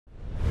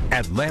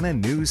Atlanta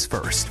News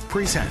First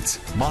presents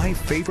My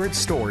Favorite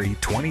Story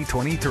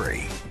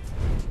 2023.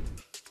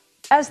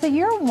 As the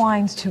year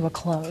winds to a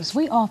close,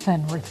 we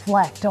often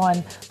reflect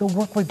on the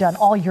work we've done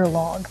all year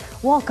long.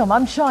 Welcome,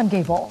 I'm Sean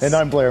Gables. And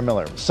I'm Blair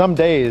Miller. Some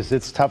days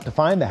it's tough to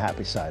find the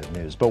happy side of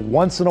news, but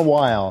once in a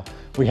while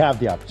we have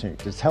the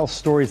opportunity to tell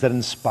stories that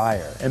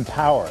inspire,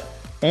 empower,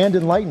 and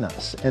enlighten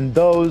us. And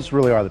those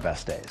really are the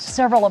best days.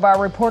 Several of our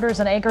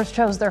reporters and anchors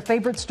chose their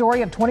favorite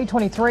story of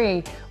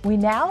 2023. We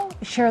now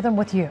share them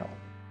with you.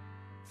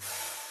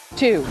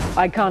 Two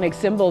iconic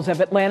symbols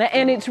of Atlanta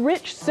and its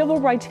rich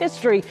civil rights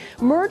history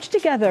merged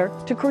together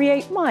to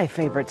create My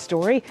Favorite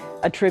Story,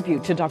 a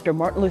tribute to Dr.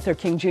 Martin Luther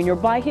King Jr.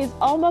 by his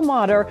alma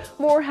mater,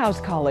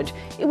 Morehouse College.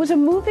 It was a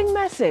moving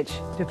message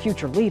to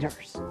future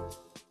leaders.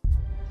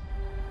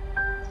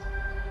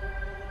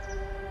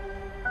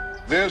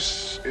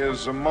 This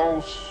is the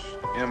most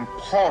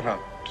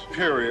important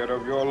period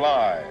of your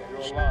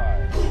lives.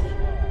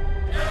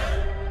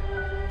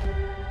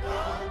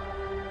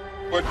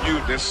 What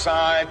you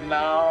decide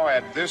now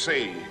at this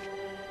age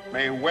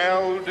may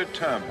well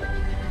determine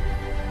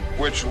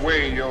which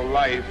way your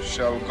life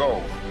shall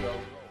go.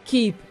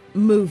 Keep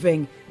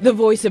moving. The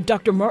voice of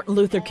Dr. Martin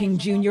Luther King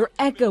Jr.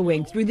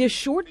 echoing through this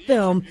short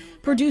film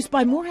produced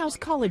by Morehouse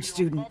College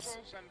students.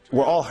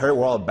 We're all hurt,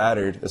 we're all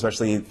battered,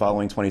 especially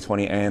following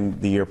 2020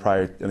 and the year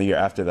prior and the year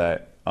after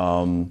that.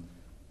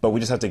 But we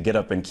just have to get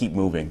up and keep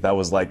moving. That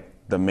was like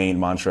the main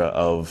mantra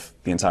of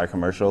the entire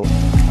commercial.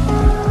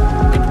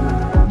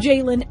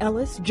 Jalen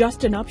Ellis,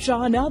 Justin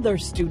Upshaw, and other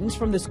students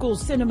from the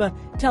school's Cinema,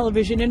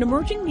 Television, and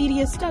Emerging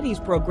Media Studies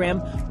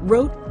program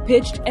wrote,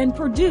 pitched, and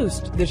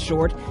produced the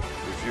short.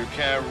 If you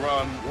can't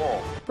run,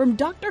 walk. From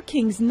Dr.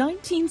 King's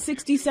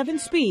 1967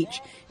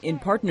 speech in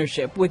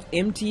partnership with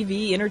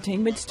MTV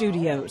Entertainment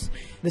Studios.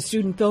 The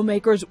student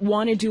filmmakers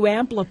wanted to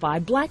amplify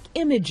Black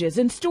images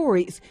and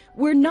stories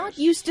we're not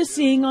used to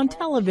seeing on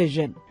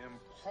television.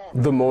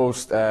 The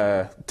most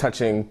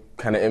touching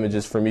kind of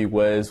images for me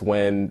was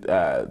when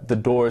the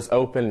doors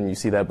open and you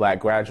see that Black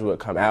graduate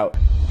come out.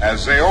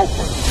 As they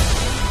open,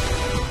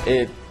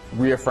 it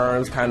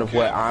reaffirms kind of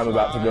what I'm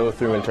about to go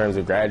through in terms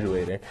of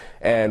graduating.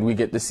 And we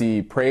get to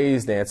see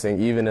praise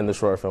dancing even in the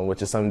short film,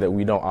 which is something that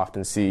we don't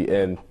often see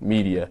in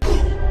media.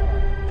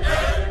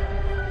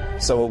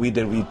 So what we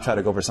did, we tried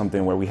to go for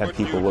something where we had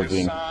people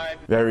looking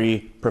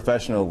very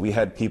professional. We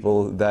had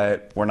people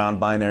that were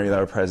non-binary that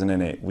were present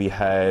in it. We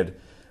had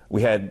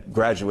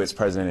graduates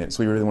present in it.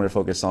 So we really wanted to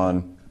focus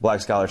on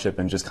Black scholarship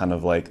and just kind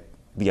of like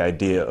the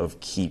idea of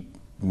keep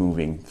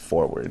moving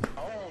forward.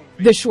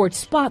 The short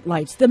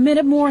spotlights the men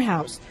at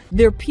Morehouse,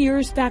 their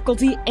peers,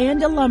 faculty,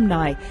 and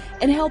alumni,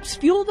 and helps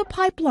fuel the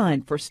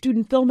pipeline for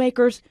student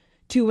filmmakers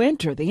to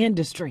enter the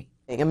industry.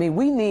 I mean,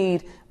 we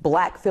need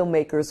Black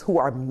filmmakers who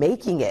are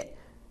making it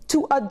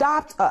to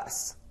adopt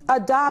us.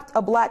 Adopt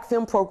a Black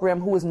film program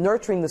who is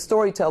nurturing the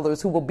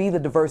storytellers who will be the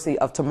diversity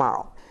of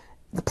tomorrow.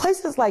 The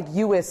places like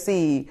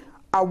USC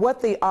are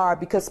what they are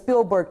because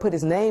Spielberg put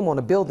his name on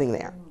a building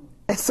there,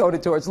 and so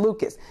did George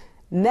Lucas.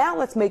 Now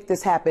let's make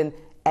this happen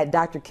at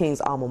Dr.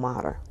 King's alma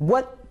mater.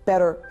 What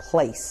better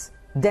place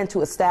than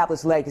to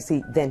establish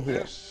legacy than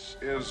here? this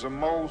is the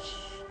most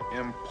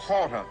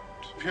important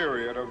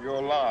period of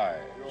your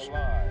lives.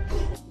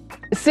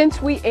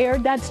 Since we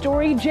aired that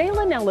story,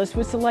 Jalen Ellis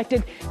was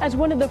selected as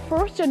one of the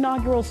first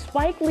inaugural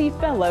Spike Lee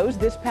Fellows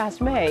this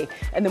past May.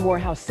 And the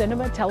Morehouse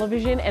Cinema,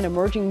 Television, and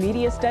Emerging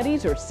Media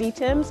Studies, or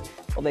CTEMS,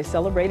 well, they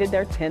celebrated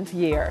their 10th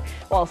year.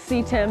 While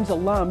CTEMS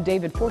alum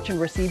David Fortune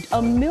received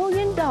 $1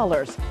 million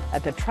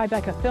at the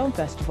Tribeca Film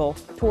Festival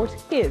towards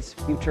his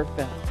future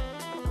film.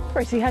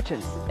 Tracy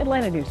Hutchins,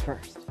 Atlanta News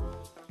First.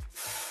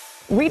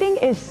 Reading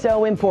is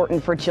so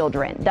important for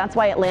children. That's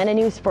why Atlanta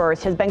News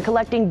First has been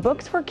collecting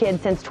books for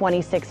kids since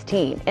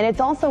 2016. And it's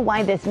also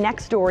why this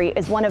next story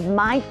is one of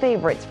my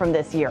favorites from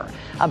this year.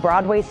 A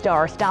Broadway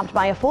star stopped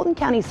by a Fulton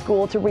County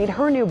school to read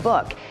her new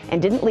book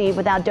and didn't leave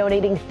without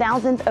donating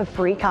thousands of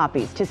free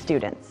copies to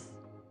students.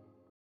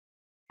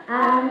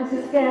 I'm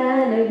just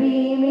gonna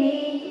be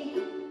me.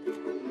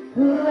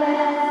 Who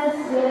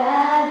else would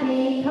I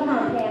be? Come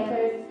on,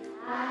 Panthers.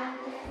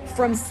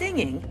 From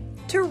singing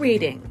to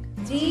reading.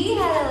 Dee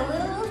had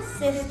a little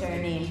sister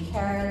named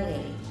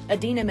Carolee.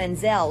 Idina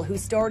Menzel, who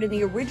starred in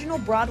the original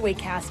Broadway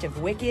cast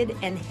of Wicked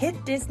and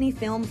hit Disney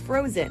film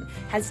Frozen,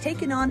 has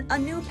taken on a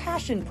new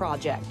passion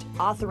project,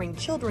 authoring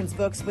children's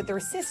books with her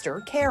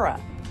sister,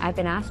 Kara. I've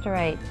been asked to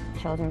write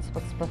children's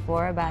books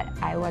before, but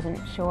I wasn't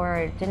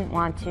sure, didn't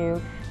want to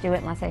do it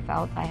unless I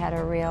felt I had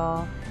a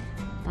real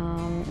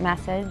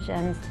message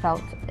and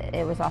felt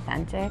it was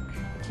authentic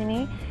to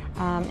me.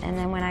 And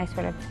then when I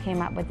sort of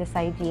came up with this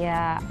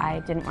idea,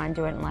 I didn't want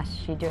to do it unless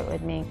she'd do it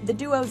with me. The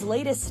duo's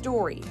latest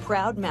story,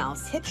 Proud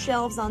Mouse, hit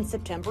shelves on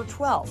September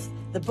 12th.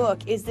 The book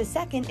is the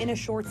second in a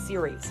short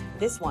series,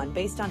 this one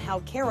based on how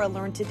Kara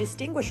learned to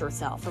distinguish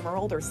herself from her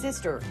older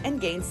sister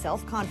and gain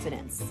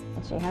self-confidence.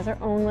 She has her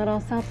own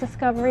little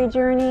self-discovery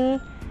journey.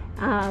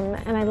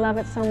 And I love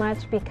it so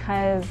much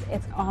because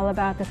it's all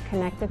about this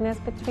connectedness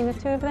between the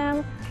two of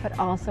them, but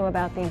also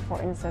about the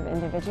importance of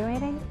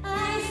individuating.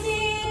 I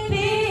see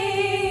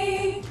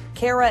big.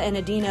 Kara and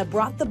Adina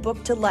brought the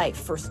book to life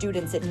for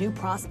students at New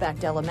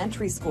Prospect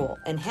Elementary School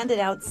and handed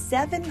out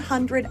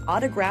 700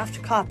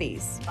 autographed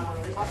copies.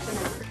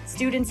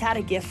 Students had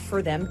a gift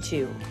for them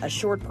too, a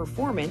short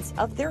performance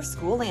of their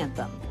school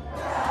anthem.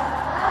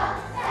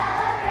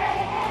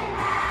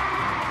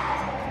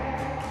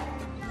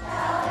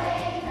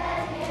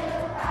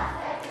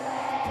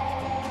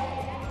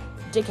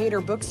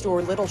 Decatur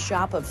Bookstore Little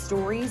Shop of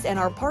Stories and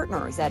our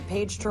partners at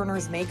Page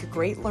Turner's Make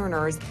Great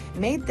Learners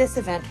made this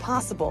event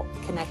possible,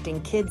 connecting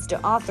kids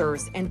to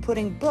authors and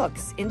putting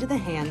books into the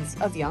hands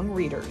of young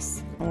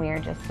readers. We are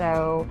just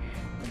so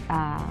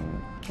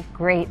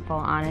grateful,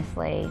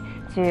 honestly,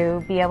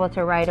 to be able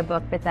to write a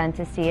book, but then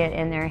to see it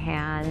in their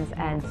hands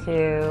and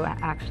to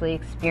actually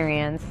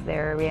experience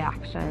their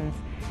reactions.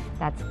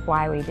 That's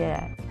why we did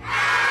it.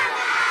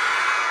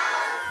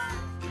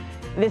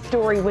 This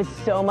story was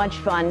so much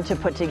fun to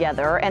put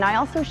together, and I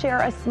also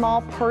share a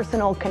small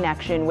personal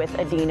connection with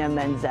Idina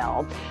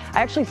Menzel.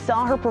 I actually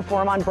saw her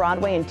perform on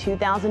Broadway in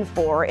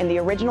 2004 in the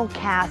original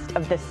cast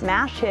of the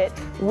smash hit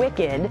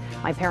Wicked.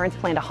 My parents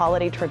planned a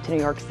holiday trip to New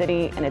York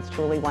City, and it's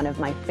truly one of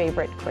my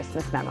favorite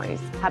Christmas memories.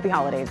 Happy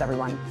holidays,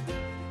 everyone.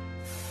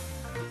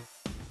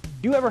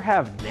 Do you ever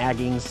have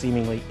nagging,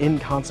 seemingly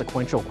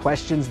inconsequential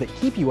questions that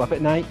keep you up at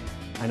night?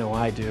 I know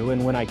I do,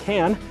 and when I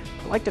can,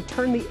 I like to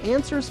turn the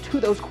answers to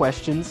those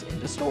questions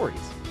into stories.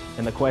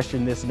 And the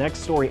question this next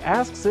story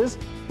asks is,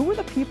 who are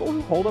the people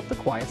who hold up the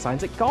quiet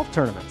signs at golf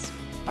tournaments?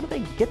 How do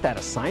they get that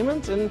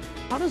assignment, and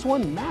how does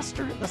one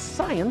master the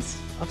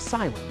science of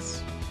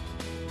silence?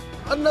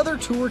 Another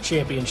tour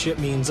championship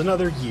means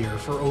another year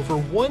for over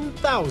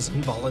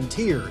 1,000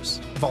 volunteers.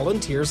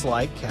 Volunteers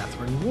like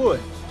Catherine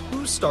Wood,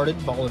 who started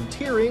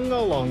volunteering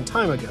a long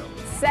time ago.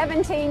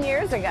 17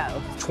 years ago.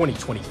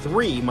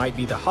 2023 might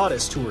be the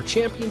hottest tour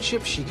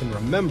championship she can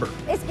remember.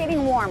 It's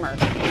getting warmer.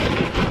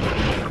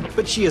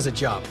 But she has a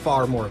job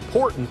far more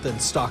important than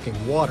stocking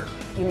water.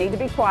 You need to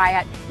be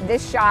quiet.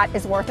 This shot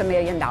is worth $1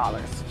 million.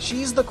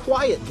 She's the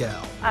quiet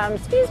gal.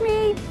 Excuse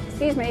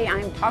me,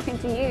 I'm talking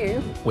to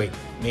you. Wait,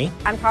 me?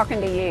 I'm talking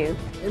to you.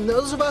 And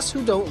those of us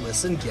who don't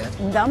listen get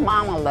the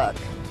mama look.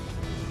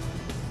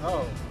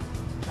 Oh,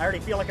 I already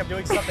feel like I'm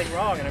doing something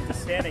wrong and I'm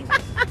just standing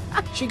here.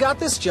 She got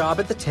this job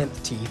at the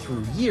 10th tee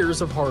through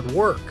years of hard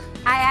work.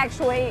 I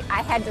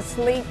had to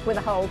sleep with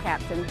a hole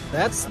captain.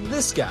 That's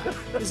this guy.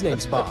 His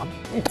name's Bob.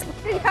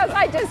 Because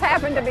I just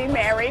happen to be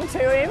married to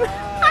him.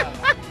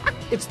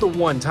 It's the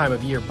one time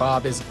of year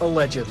Bob is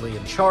allegedly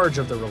in charge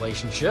of the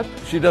relationship.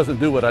 She doesn't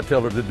do what I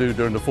tell her to do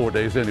during the 4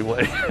 days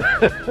anyway.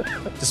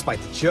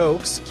 Despite the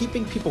jokes,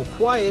 keeping people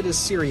quiet is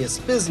serious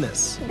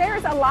business.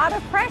 There's a lot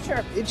of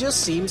pressure. It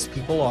just seems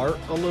people are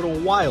a little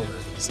wilder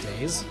these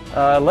days.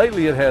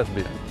 Lately it has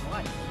been.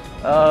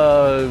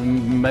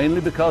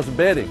 Mainly because of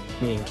betting.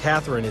 Meaning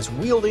Catherine is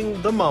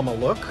wielding the mama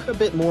look a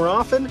bit more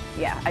often.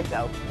 Yeah, I'd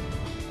go.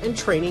 And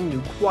training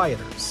new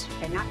quieters.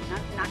 Okay, not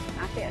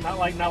this. Not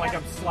like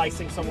I'm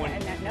slicing someone.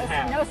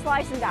 No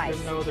slice and dice.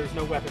 There's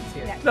no weapons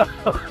here. No.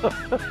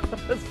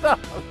 Stop.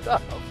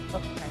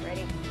 Okay,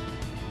 ready?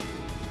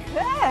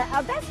 Good.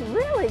 Oh, that's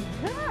really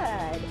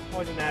good.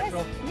 Was it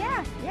natural?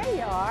 Yeah,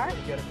 you are.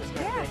 Pretty good at this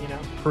kind of thing, you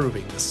know?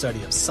 Proving the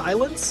study of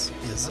silence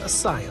is a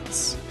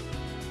science.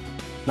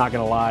 Not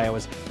gonna lie, I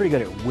was pretty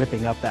good at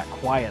whipping up that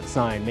quiet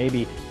sign.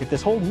 Maybe if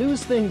this whole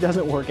news thing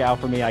doesn't work out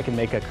for me, I can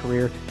make a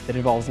career that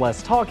involves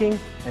less talking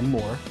and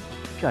more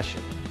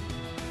gushing.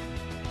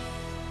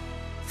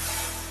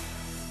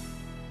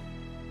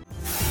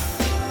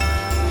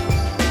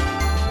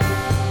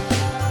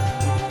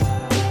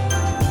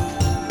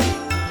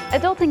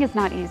 Adulting is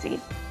not easy.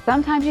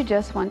 Sometimes you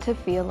just want to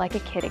feel like a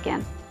kid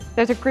again.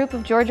 There's a group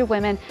of Georgia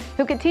women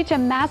who could teach a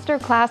master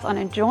class on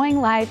enjoying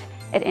life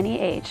at any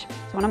age.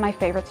 It's one of my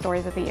favorite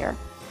stories of the year.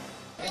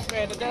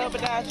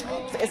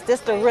 It's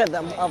just a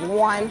rhythm of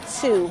 1,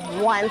 2,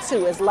 1,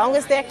 2. As long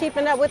as they're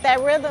keeping up with that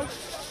rhythm,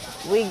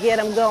 we get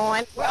them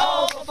going. We're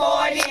over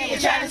 40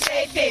 and trying to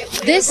stay fit.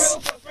 This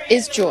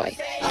is joy.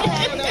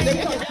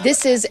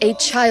 This is a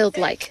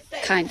childlike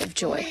kind of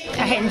joy.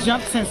 I hadn't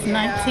jumped since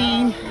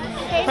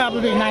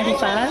probably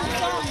 95.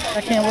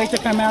 I can't wait to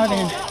come out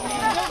and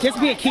just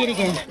be a kid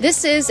again.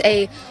 This is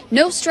a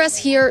no stress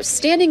here,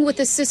 standing with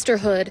a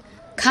sisterhood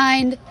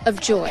kind of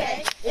joy.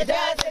 It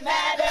doesn't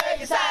matter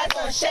your size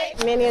or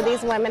shape. Many of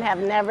these women have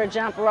never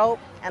jumped rope,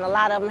 and a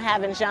lot of them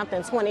haven't jumped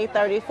in 20,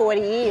 30,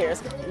 40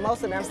 years.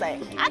 Most of them say,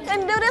 I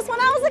couldn't do this when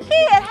I was a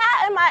kid.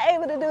 How am I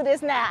able to do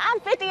this now? I'm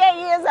 58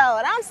 years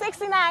old. I'm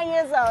 69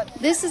 years old.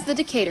 This is the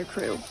Decatur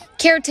crew.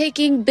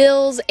 Caretaking,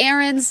 bills,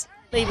 errands.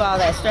 Leave all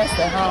that stress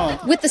at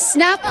home. With the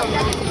snap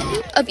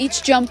of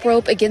each jump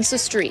rope against the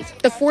street,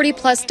 the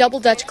 40-plus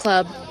Double Dutch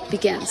Club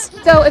begins.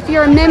 So if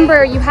you're a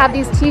member, you have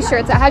these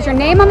t-shirts that has your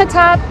name on the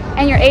top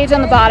and your age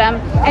on the bottom,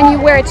 and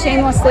you wear it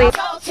shamelessly.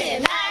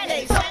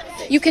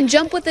 You can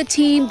jump with the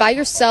team, by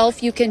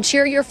yourself, you can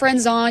cheer your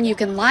friends on, you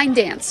can line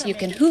dance, you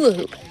can hula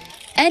hoop.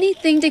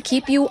 Anything to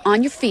keep you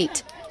on your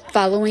feet,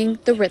 following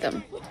the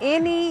rhythm.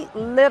 Any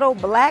little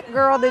black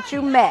girl that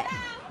you met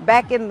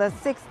back in the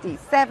 60s,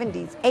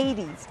 70s,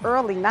 80s,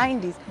 early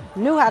 90s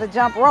knew how to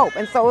jump rope.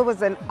 And so it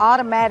was an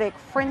automatic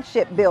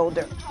friendship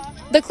builder.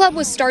 The club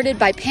was started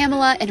by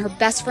Pamela and her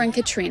best friend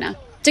Katrina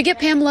to get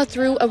Pamela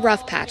through a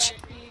rough patch.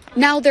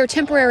 Now their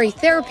temporary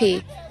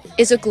therapy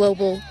is a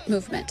global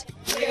movement.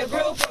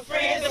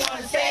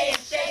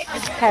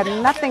 Had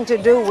nothing to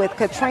do with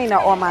Katrina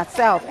or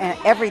myself and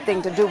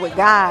everything to do with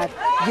God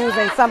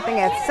using something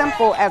as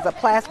simple as a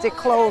plastic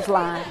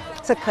clothesline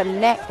to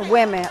connect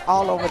women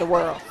all over the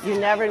world. You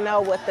never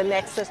know what the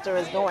next sister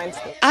is going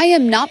to. I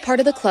am not part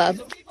of the club.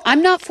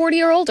 I'm not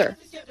 40 or older,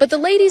 but the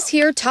ladies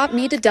here taught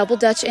me to double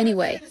dutch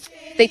anyway.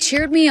 They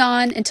cheered me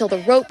on until the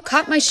rope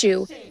caught my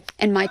shoe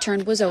and my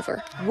turn was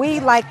over.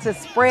 We like to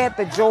spread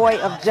the joy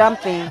of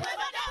jumping.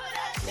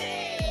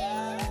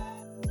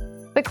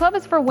 The club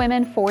is for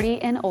women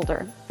 40 and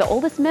older. The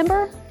oldest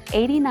member,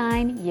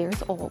 89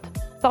 years old.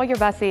 Sawyer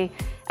Bussey,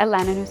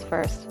 Atlanta News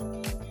First.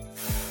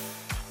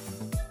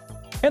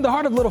 In the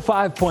heart of Little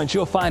 5 Points,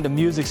 you'll find a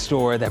music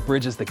store that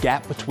bridges the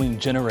gap between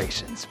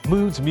generations.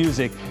 Moods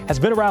Music has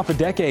been around for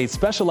decades,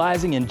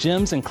 specializing in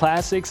gems and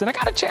classics, and I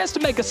got a chance to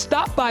make a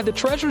stop by the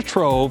treasure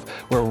trove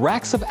where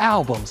racks of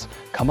albums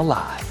come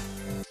alive.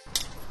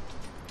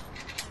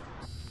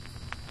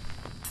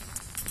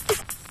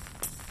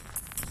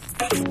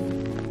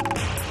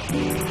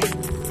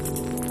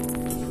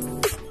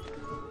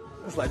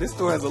 It's like this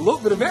store has a little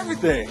bit of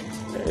everything.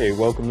 Hey,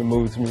 welcome to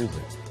Moods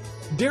Music.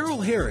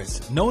 Daryl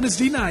Harris, known as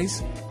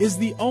D-Nice, is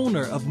the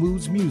owner of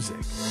Moods Music.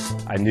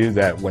 I knew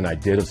that when I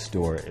did a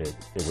store, it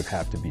would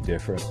have to be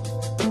different.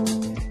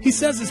 He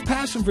says his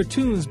passion for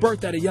tunes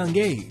birthed at a young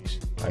age.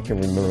 I can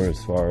remember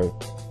as far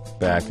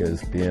back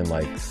as being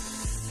like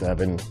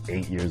 7,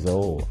 8 years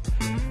old,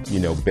 you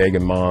know,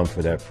 begging mom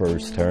for that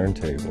first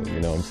turntable,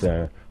 you know what I'm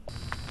saying?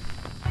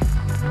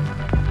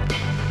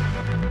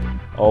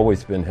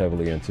 Always been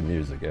heavily into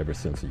music ever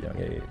since a young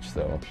age,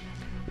 so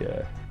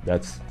yeah,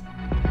 that's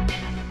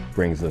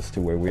brings us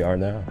to where we are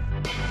now.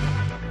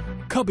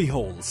 Cubby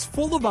holes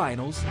full of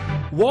vinyls,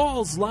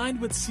 walls lined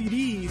with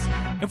CDs,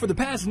 and for the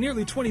past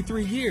nearly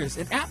 23 years,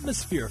 an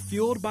atmosphere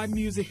fueled by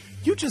music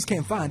you just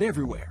can't find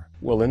everywhere.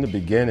 Well, in the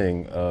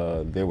beginning,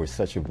 there was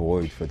such a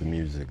void for the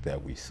music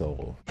that we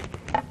sold.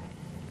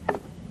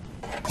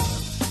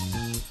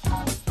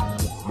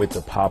 With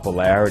the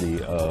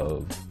popularity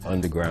of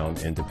underground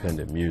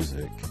independent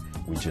music,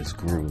 we just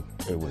grew.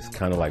 It was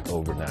kind of like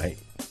overnight.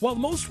 While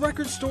most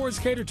record stores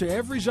cater to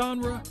every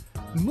genre,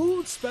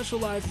 Mood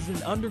specializes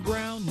in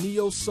underground,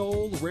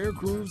 neo-soul, rare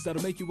grooves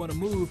that'll make you want to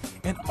move,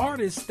 and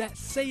artists that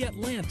say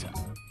Atlanta.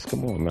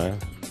 Come on, man.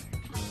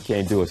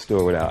 Can't do a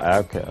store without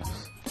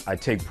Outcasts. I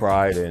take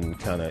pride in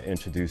kind of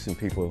introducing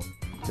people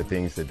to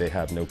things that they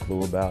have no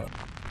clue about.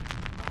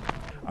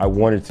 I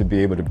wanted to be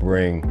able to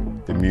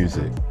bring the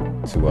music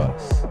to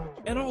us.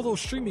 And although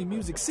streaming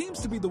music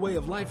seems to be the way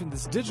of life in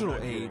this digital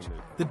age,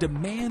 the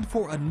demand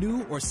for a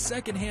new or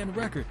secondhand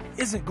record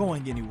isn't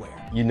going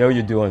anywhere. You know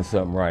you're doing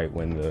something right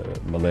when the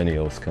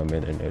millennials come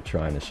in and they're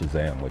trying to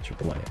Shazam what you're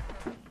playing.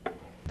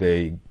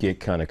 They get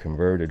kind of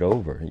converted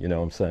over, you know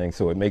what I'm saying?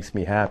 So it makes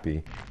me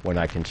happy when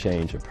I can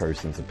change a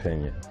person's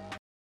opinion.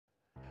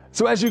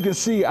 So as you can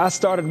see, I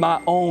started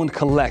my own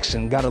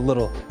collection. Got a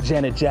little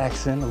Janet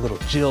Jackson, a little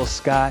Jill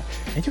Scott,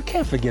 and you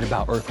can't forget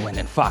about Earth, Wind,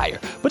 and Fire.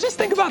 But just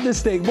think about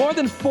this thing. More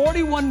than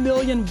 41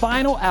 million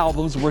vinyl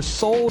albums were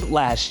sold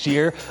last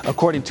year,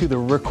 according to the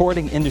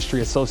Recording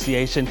Industry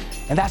Association,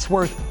 and that's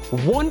worth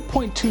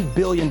 $1.2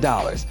 billion.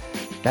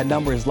 That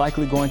number is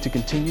likely going to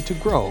continue to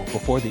grow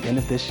before the end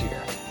of this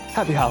year.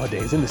 Happy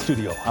holidays. In the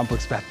studio, I'm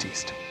Brooks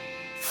Baptiste.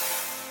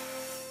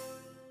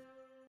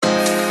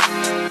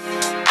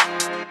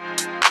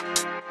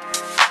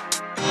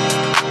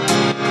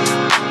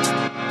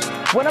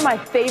 One of my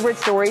favorite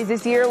stories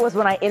this year was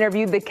when I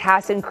interviewed the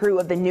cast and crew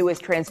of the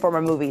newest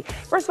Transformer movie.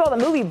 First of all,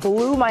 the movie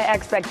blew my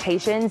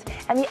expectations,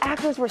 and the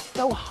actors were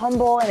so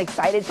humble and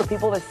excited for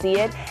people to see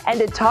it. And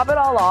to top it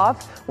all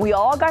off, we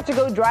all got to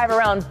go drive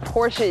around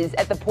Porsches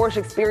at the Porsche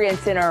Experience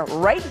Center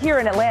right here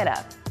in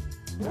Atlanta.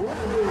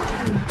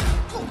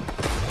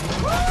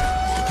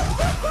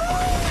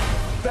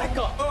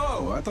 Becca,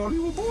 oh, I thought we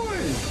were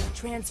boys.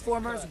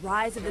 Transformers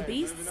Rise of the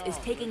Beasts is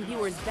taking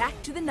viewers back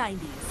to the 90s.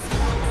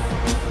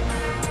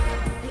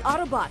 The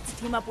Autobots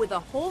team up with a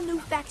whole new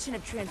faction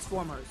of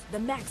Transformers, the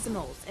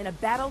Maximals, in a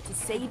battle to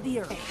save the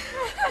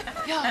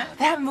Earth. Yo,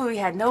 that movie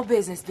had no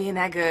business being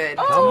that good.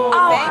 Thank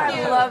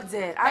I you. loved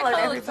it. I loved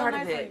every part of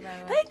nicely, it. by the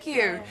way. Thank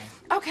you.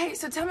 Okay,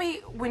 so tell me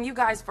when you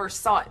guys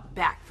first saw it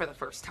back for the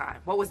first time.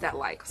 What was that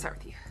like? I'll start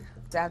with you.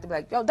 To have to be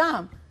like, yo,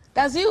 Dom,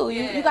 that's you.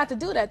 You got to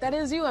do that. That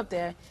is you up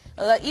there.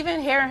 Even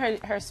hearing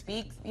her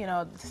speak, you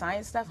know,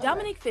 science stuff.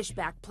 Dominique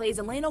Fishback plays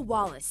Elena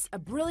Wallace, a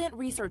brilliant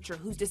researcher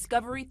whose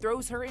discovery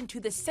throws her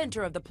into the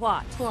center of the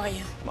plot. Who are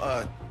you?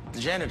 The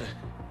janitor.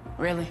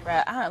 Really?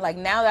 Right. Like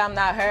now that I'm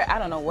not her, I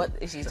don't know what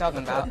she's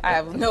talking about. I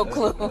have no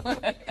clue.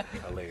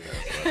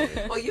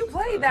 Well, you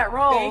played that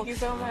role. Thank you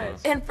so much.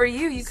 And for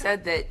you, you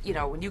said that, you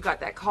know, when you got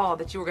that call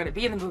that you were going to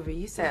be in the movie,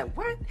 you said,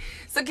 what?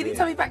 So can you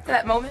tell me back to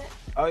that moment?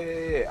 Oh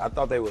yeah. I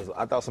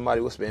thought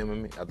somebody was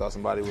spamming me. I thought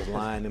somebody was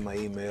lying in my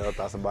email. I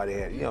thought somebody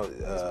had,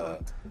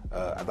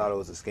 I thought it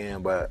was a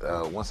scam.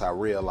 But once I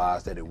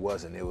realized that it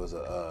wasn't, it was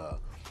a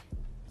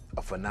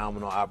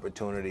phenomenal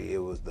opportunity. It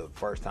was the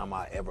first time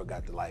I ever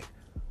got to like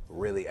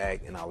really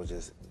act, and I was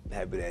just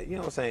happy that, you know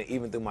what I'm saying,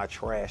 even through my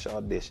trash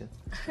audition,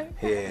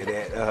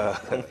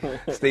 that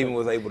Stephen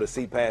was able to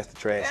see past the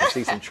trash and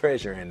see some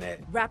treasure in that.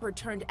 Rapper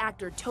turned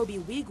actor Toby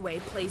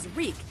Wigwe plays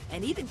Reek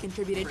and even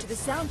contributed to the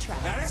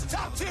soundtrack. Now that's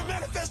top 10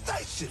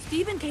 manifestation.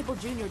 Stephen Caple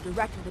Jr.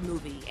 directed the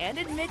movie and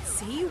admits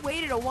he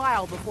waited a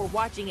while before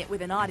watching it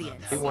with an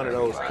audience. He one of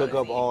those cook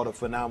up all the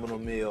phenomenal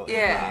meal.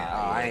 Yeah.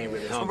 Oh, I ain't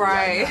really hungry.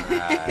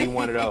 Right. He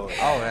one of those.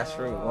 Oh, that's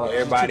true. Well,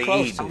 everybody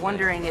eats. I'm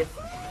wondering if,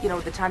 you know,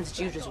 the times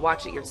that you just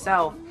watch it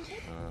yourself,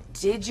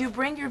 did you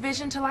bring your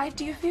vision to life,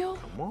 do you feel?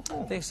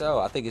 I think so.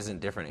 I think it's in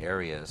different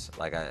areas.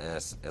 Like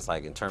it's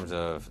like in terms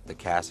of the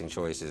casting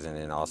choices, and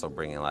then also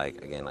bringing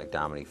like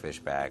Dominique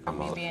Fishback.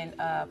 Me being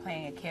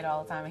playing a kid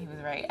all the time, and he was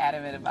very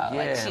adamant about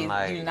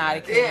you're not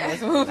a kid in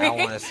this movie. I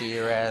want to see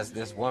her as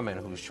this woman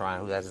who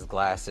has this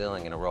glass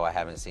ceiling in a role I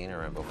haven't seen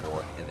her in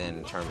before. And then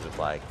in terms of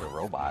like the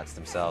robots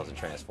themselves and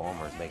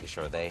Transformers, making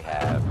sure they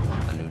have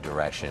a new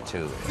direction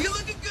too. You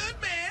looking good,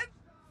 man.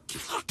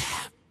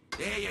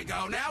 There you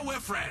go, now we're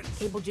friends.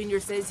 Cable Jr.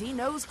 says he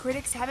knows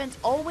critics haven't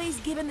always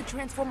given the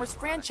Transformers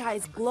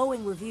franchise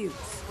glowing reviews.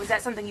 Was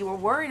that something you were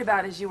worried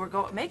about as you were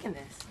making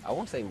this? I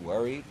won't say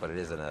worried, but it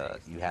isn't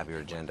you have your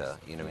agenda,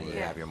 you know what I mean?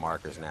 You have your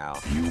markers now.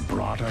 You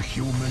brought a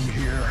human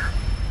here.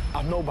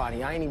 I'm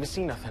nobody. I ain't even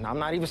seen nothing. I'm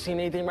not even seeing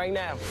anything right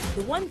now.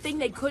 The one thing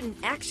they couldn't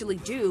actually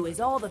do is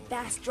all the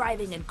fast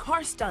driving and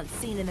car stunts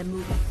seen in the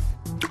movie.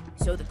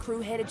 So the crew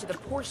headed to the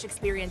Porsche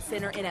Experience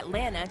Center in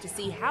Atlanta to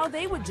see how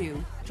they would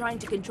do trying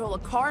to control a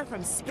car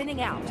from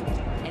spinning out.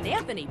 And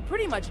Anthony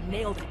pretty much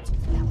nailed it.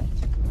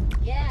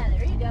 Yeah,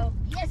 there you go.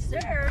 Yes,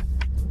 sir.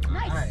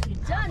 Nice. Right. You're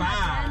done, my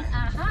friend.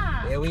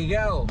 Uh-huh. There we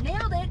go.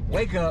 Nailed it.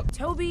 Wake up.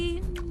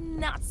 Toby,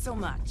 not so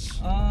much.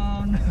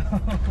 Oh,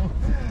 no.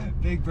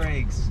 Big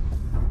breaks.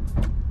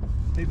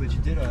 Hey, but you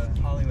did a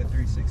Hollywood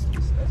 360,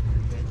 so that's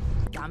pretty good.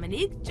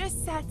 Dominique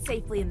just sat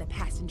safely in the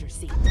passenger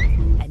seat.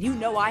 And you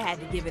know I had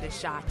to give it a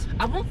shot.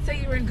 I won't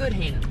say you're in good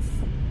hands,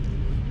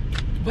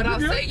 but I'll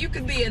say you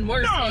could be in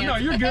worse hands. No,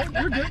 you're good.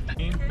 You're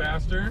good.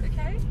 Faster.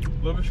 Okay.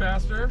 A little bit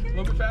faster. A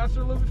little bit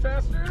faster. A little bit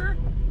faster.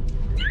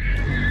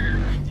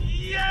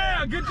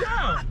 Yeah, good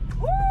job.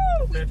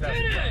 Woo!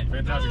 Fantastic job.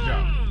 Fantastic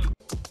job.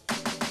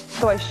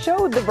 So I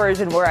showed the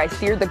version where I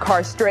steered the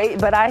car straight,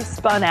 but I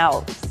spun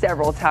out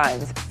several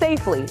times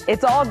safely.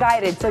 It's all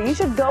guided, so you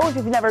should go if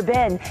you've never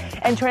been.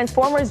 And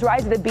Transformers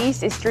Rise of the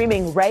Beast is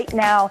streaming right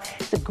now.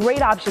 It's a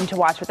great option to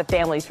watch with the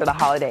families for the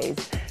holidays.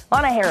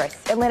 Lana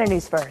Harris, Atlanta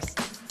News First.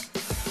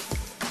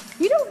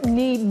 You don't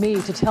need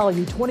me to tell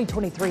you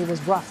 2023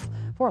 was rough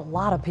for a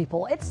lot of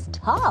people. It's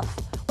tough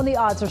when the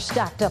odds are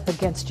stacked up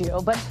against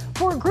you. But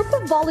for a group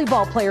of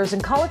volleyball players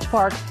in College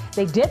Park,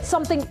 they did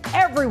something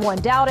everyone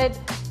doubted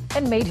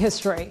and made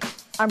history.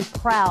 I'm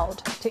proud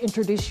to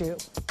introduce you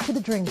to the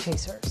Dream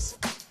Chasers.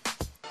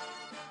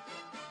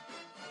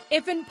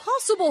 If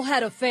impossible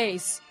had a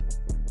face,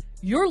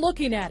 you're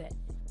looking at it.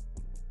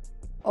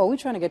 Oh, we're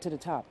trying to get to the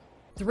top.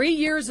 3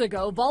 years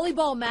ago,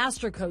 volleyball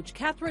master coach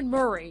Catherine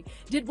Murray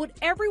did what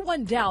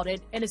everyone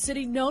doubted in a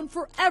city known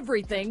for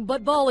everything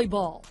but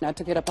volleyball. I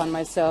took it upon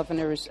myself and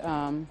there was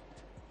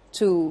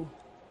to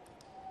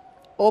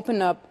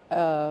open up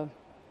an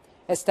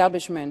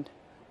establishment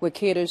which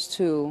caters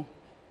to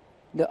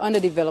the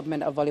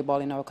underdevelopment of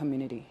volleyball in our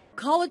community.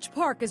 College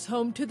Park is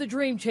home to the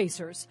Dream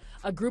Chasers,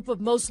 a group of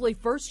mostly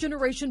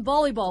first-generation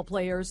volleyball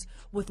players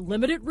with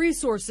limited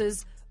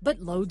resources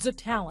but loads of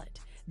talent.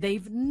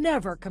 They've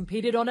never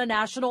competed on a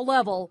national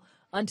level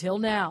until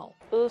now.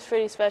 It was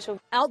pretty special.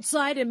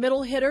 Outside and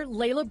middle hitter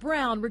Layla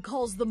Brown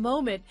recalls the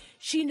moment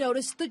she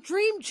noticed the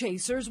Dream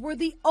Chasers were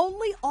the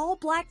only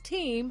all-black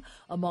team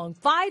among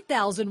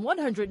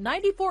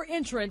 5,194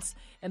 entrants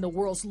in the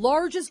world's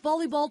largest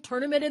volleyball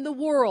tournament in the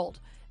world,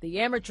 the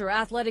Amateur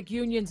Athletic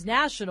Union's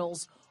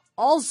Nationals,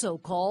 also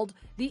called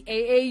the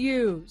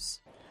AAUs.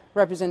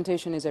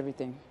 Representation is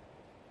everything.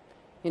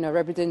 You know,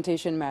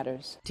 representation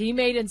matters.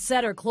 Teammate and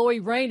setter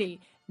Chloe Rainey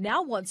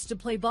now wants to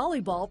play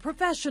volleyball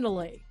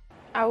professionally.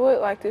 I would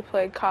like to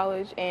play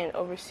college and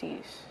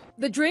overseas.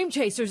 The Dream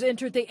Chasers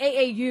entered the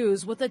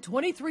AAUs with a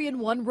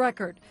 23-1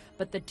 record,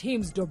 but the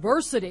team's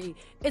diversity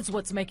is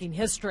what's making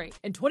history.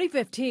 In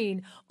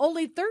 2015,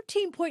 only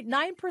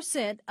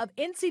 13.9% of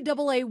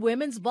NCAA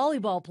women's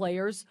volleyball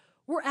players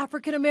were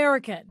African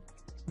American.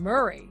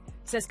 Murray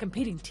says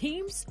competing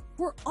teams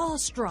were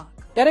awestruck.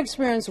 That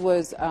experience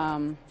was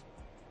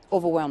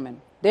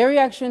overwhelming. Their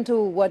reaction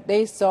to what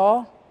they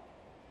saw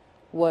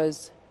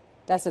was,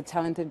 that's a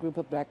talented group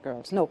of black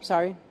girls. No,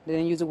 sorry, they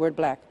didn't use the word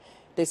black.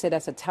 They said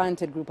that's a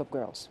talented group of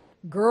girls.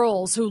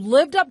 Girls who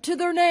lived up to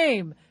their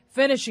name,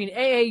 finishing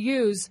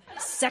AAU's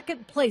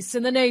second place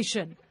in the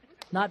nation.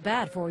 Not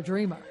bad for a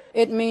dreamer.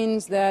 It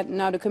means that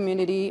now the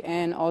community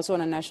and also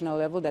on a national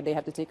level that they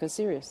have to take us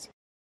serious.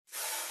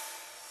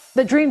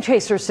 The Dream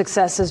Chasers'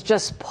 success is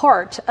just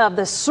part of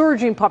the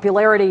surging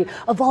popularity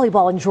of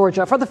volleyball in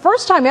Georgia. For the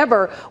first time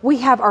ever, we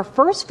have our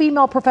first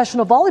female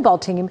professional volleyball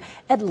team,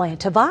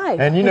 Atlanta Vibe.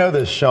 And you know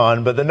this,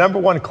 Sean, but the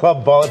 #1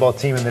 club volleyball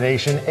team in the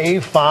nation,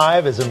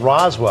 A5, is in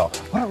Roswell.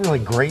 What a really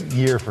great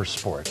year for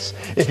sports.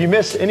 If you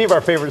missed any of our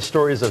favorite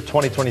stories of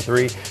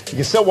 2023, you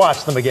can still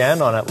watch them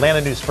again on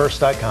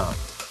AtlantaNewsFirst.com.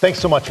 Thanks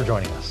so much for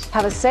joining us.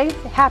 Have a safe,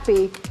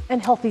 happy,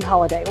 and healthy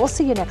holiday. We'll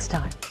see you next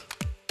time.